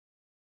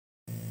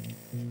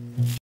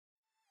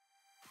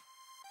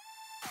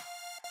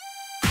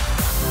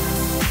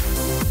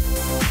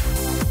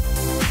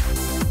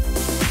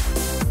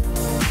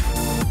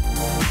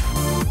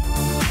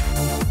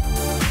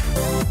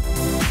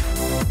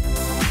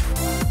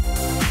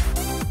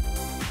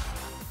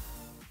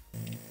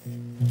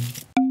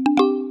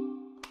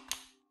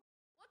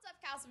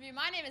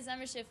name is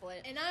Emma Shiflett.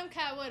 And I'm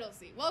Kat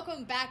Whittlesey.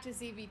 Welcome back to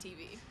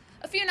CVTV.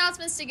 A few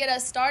announcements to get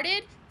us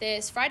started.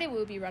 This Friday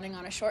we'll be running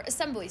on a short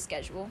assembly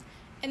schedule.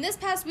 And this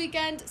past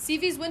weekend,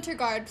 CV's Winter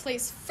Guard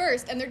placed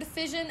first in their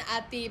division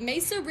at the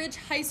Mesa Ridge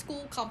High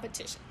School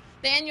competition.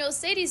 The annual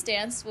Sadie's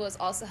Dance was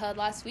also held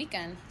last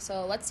weekend,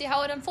 so let's see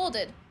how it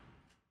unfolded.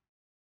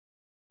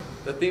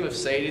 The theme of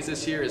Sadie's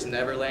this year is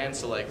Neverland,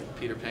 so like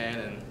Peter Pan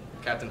and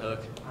Captain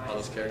Hook, all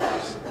those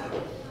characters.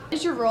 What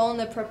is your role in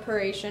the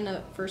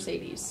preparation for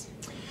Sadie's?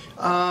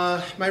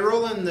 My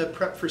role in the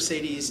prep for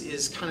Sadie's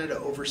is kind of to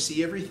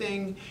oversee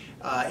everything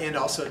and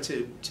also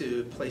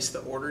to place the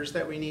orders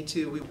that we need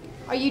to.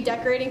 Are you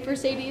decorating for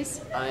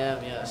Sadie's? I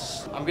am,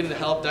 yes. I'm going to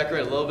help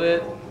decorate a little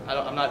bit.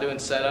 I'm not doing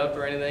setup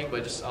or anything,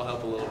 but just I'll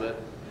help a little bit.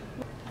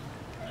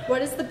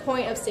 What is the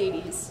point of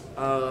Sadie's?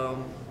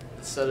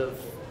 Instead of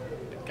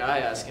a guy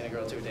asking a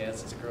girl to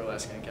dance, it's a girl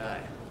asking a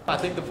guy. I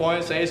think the point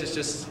of Sadie's is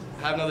just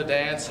have another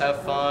dance,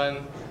 have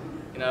fun.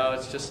 You know,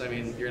 it's just, I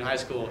mean, you're in high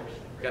school.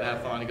 You gotta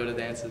have fun and go to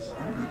dances.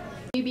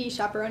 Will you be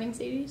chaperoning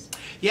Sadie's?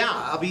 Yeah,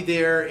 I'll be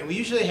there, and we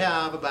usually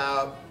have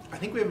about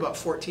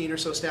 14 or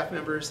so staff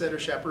members that are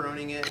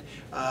chaperoning it.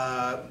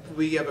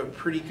 We have a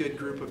pretty good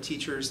group of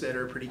teachers that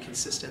are pretty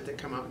consistent that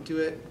come out and do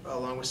it,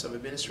 along with some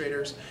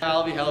administrators.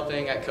 I'll be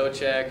helping at coat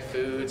check,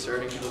 food,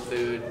 serving people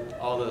food,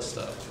 all this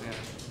stuff. Yeah.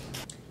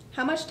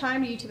 How much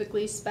time do you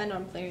typically spend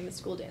on planning the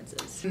school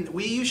dances?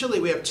 We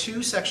have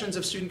two sections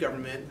of student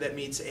government that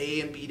meets A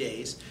and B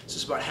days, so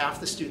it's about half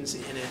the students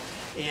in it,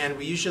 and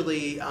we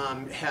usually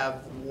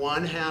have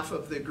one half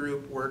of the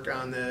group work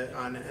on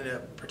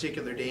a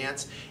particular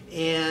dance,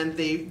 and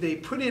they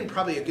put in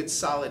probably a good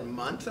solid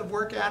month of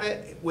work at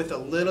it with a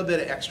little bit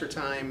of extra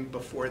time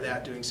before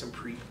that doing some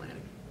pre-planning.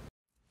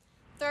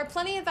 There are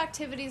plenty of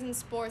activities and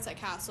sports at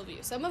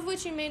Castleview, some of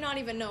which you may not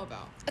even know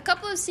about. A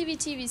couple of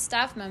CVTV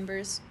staff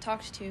members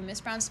talked to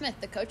Miss Brown-Smith,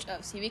 the coach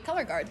of CV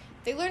Color Guard.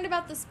 They learned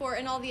about the sport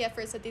and all the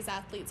efforts that these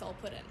athletes all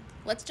put in.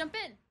 Let's jump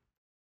in.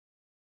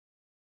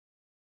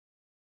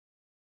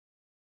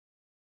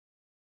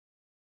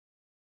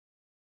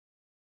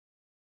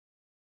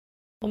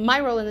 Well, my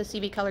role in the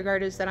CV Color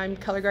Guard is that I'm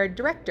Color Guard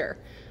Director.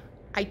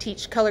 I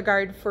teach Color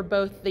Guard for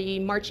both the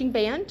marching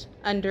band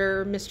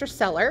under Mr.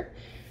 Seller,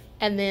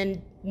 and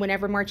then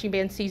whenever marching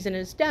band season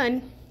is done,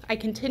 I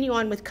continue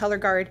on with Color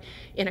Guard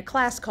in a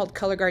class called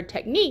Color Guard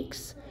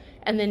Techniques,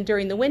 and then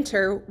during the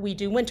winter, we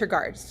do Winter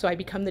Guard, so I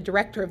become the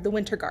director of the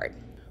Winter Guard.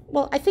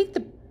 Well, I think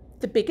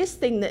the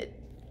biggest thing that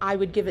I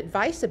would give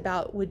advice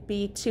about would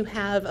be to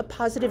have a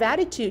positive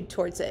attitude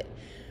towards it.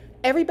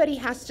 Everybody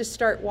has to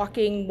start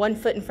walking one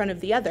foot in front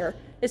of the other.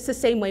 It's the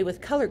same way with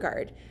Color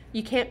Guard.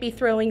 You can't be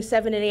throwing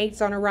 7 and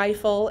 8s on a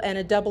rifle and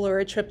a double or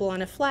a triple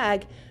on a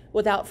flag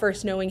without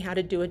first knowing how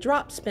to do a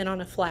drop spin on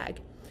a flag.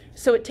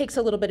 So it takes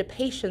a little bit of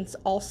patience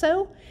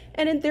also,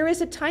 and there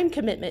is a time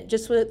commitment.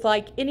 Just with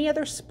like any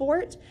other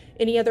sport,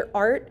 any other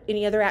art,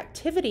 any other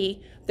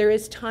activity, there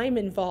is time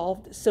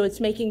involved. So it's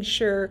making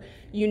sure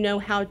you know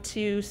how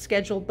to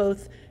schedule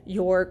both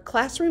your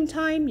classroom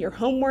time, your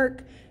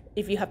homework,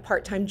 if you have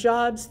part-time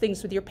jobs,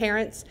 things with your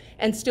parents,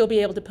 and still be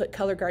able to put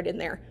Color Guard in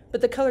there.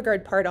 But the Color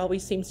Guard part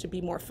always seems to be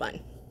more fun.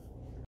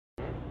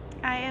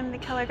 I am the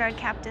Color Guard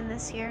captain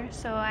this year,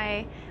 so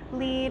I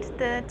lead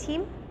the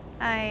team.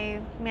 I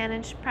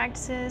manage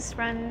practices,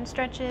 run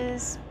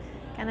stretches,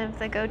 kind of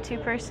the go-to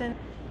person.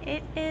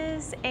 It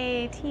is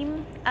a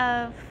team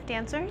of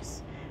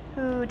dancers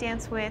who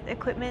dance with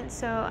equipment,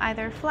 so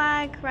either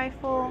flag,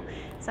 rifle,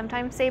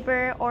 sometimes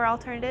saber, or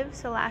alternative.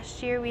 So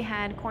last year we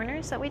had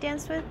corners that we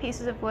danced with,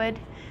 pieces of wood.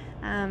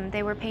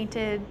 They were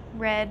painted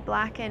red,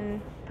 black, and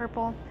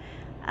purple.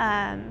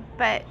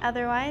 But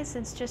otherwise,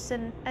 it's just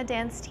a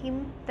dance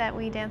team that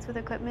we dance with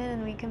equipment,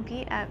 and we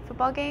compete at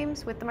football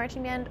games with the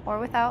marching band or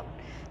without,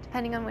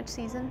 depending on which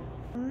season.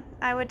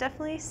 I would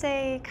definitely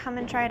say come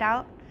and try it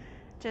out,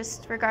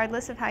 just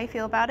regardless of how you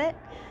feel about it.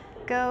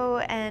 Go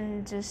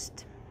and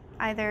just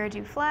either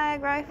do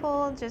flag,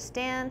 rifle, just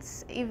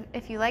dance.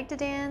 If you like to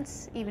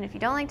dance, even if you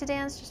don't like to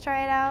dance, just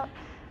try it out.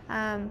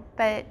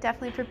 But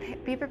definitely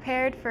be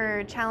prepared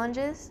for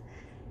challenges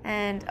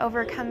and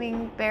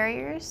overcoming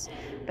barriers,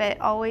 but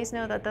always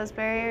know that those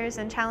barriers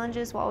and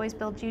challenges will always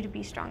build you to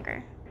be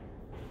stronger.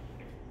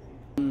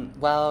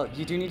 Well,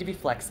 you do need to be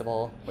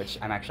flexible, which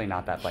I'm actually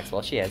not that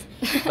flexible, she is,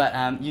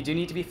 but you do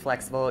need to be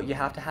flexible. You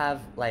have to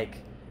have like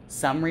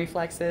some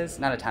reflexes,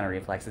 not a ton of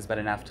reflexes, but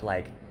enough to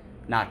like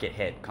not get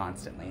hit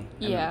constantly.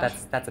 And yeah.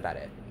 That's about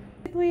it.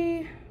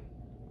 Basically,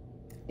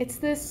 it's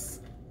this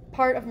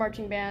part of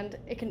marching band,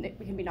 it can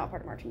be not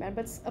part of marching band,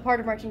 but it's a part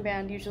of marching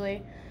band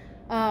usually,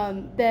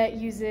 that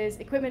uses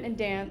equipment and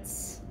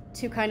dance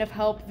to kind of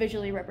help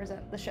visually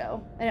represent the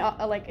show. And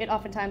it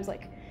oftentimes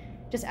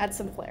just adds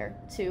some flair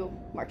to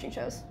marching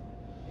shows.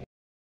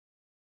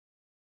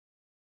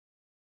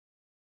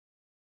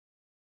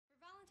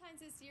 For Valentine's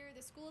this year,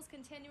 the school is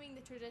continuing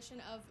the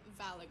tradition of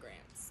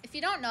valograms. If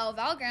you don't know,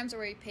 valograms are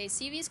where you pay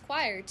CV's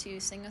choir to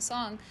sing a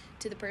song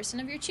to the person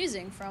of your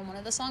choosing from one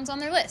of the songs on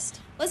their list.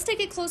 Let's take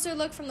a closer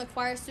look from the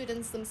choir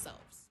students themselves.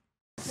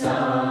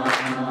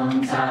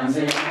 Sometimes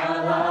in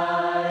our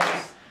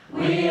lives, we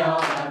So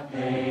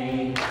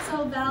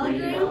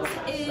Valorant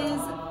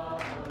is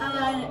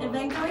an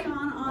event going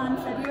on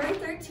February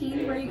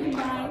 13th where you can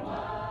buy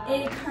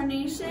a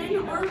carnation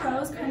or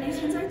rose.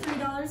 Carnations are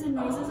 $3 and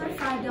roses are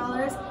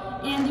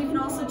 $5. And you can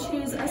also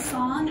choose a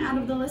song out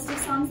of the list of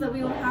songs that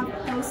we will have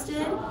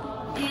posted.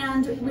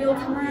 And we will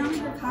come around to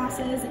your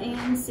classes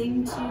and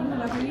sing to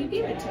whoever you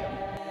give it to.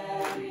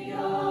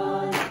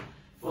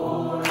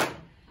 For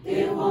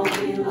it won't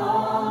be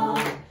long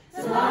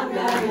till I'm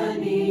gonna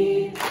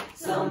need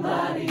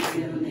somebody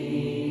to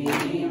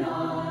lean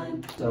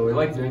on. So we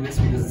like doing this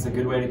because it's a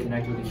good way to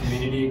connect with the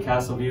community at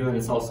Castleview, and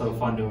it's also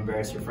fun to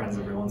embarrass your friends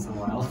every once in a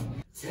while.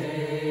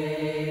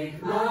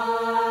 Take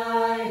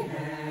my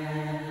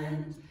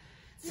hand,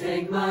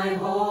 take my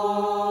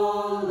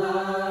whole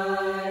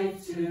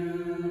life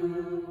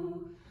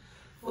too,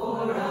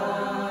 for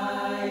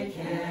I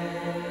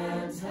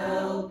can't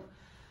help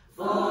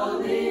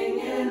falling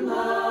in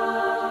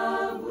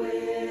love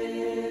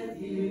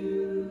with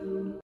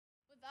you.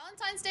 With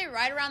Valentine's Day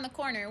right around the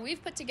corner,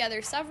 we've put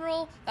together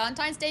several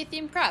Valentine's Day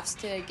themed crafts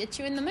to get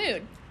you in the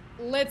mood.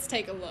 Let's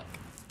take a look.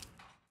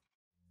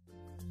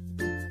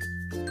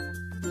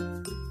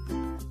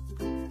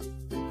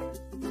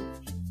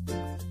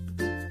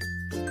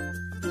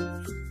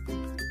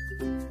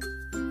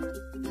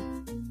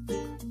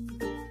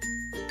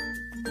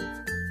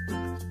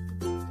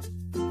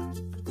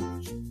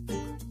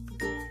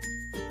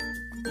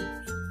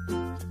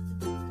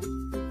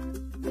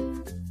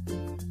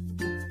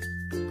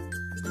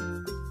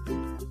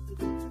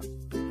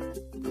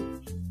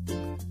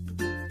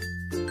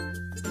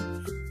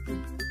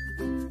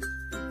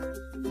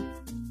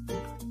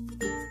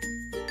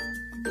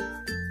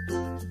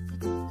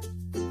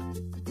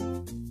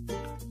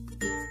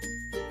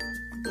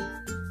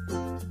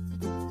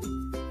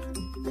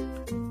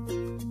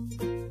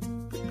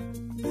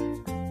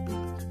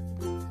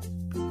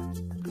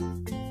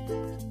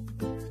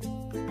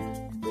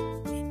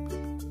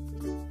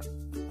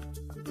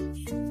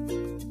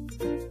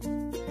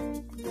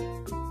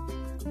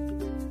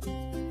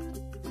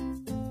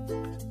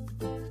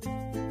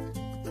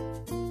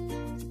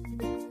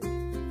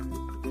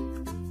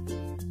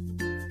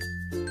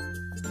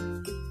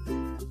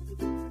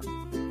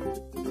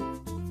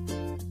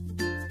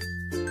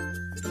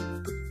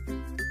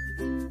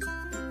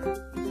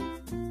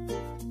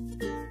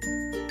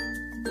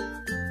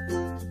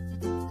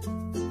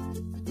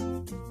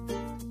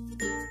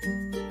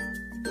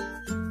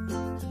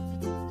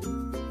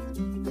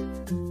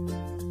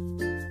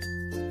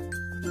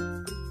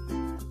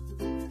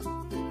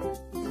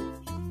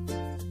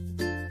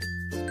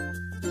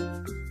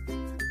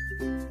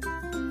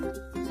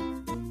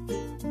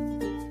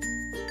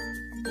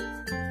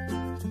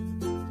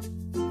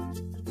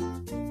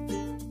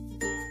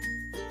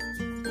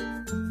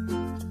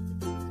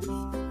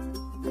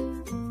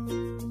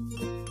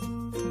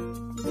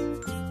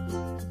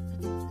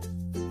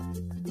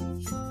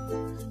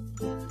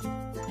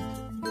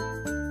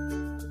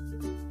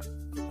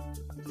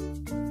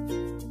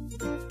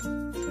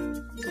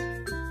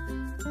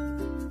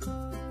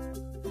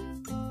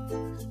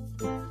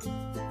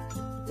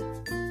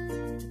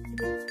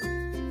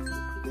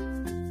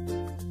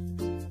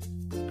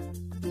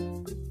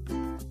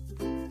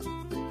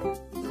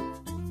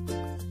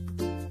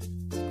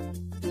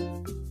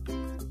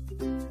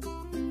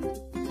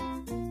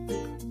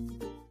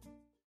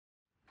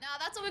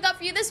 That's what we got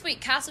for you this week,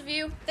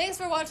 Castleview. Thanks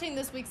for watching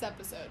this week's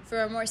episode.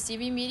 For more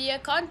CV Media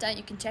content,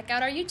 you can check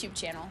out our YouTube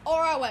channel. Or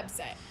our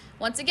website.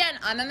 Once again,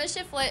 I'm Emma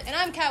Shiflett. And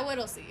I'm Kat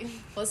Whittlesey.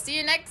 We'll see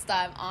you next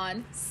time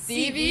on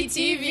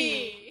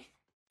CVTV.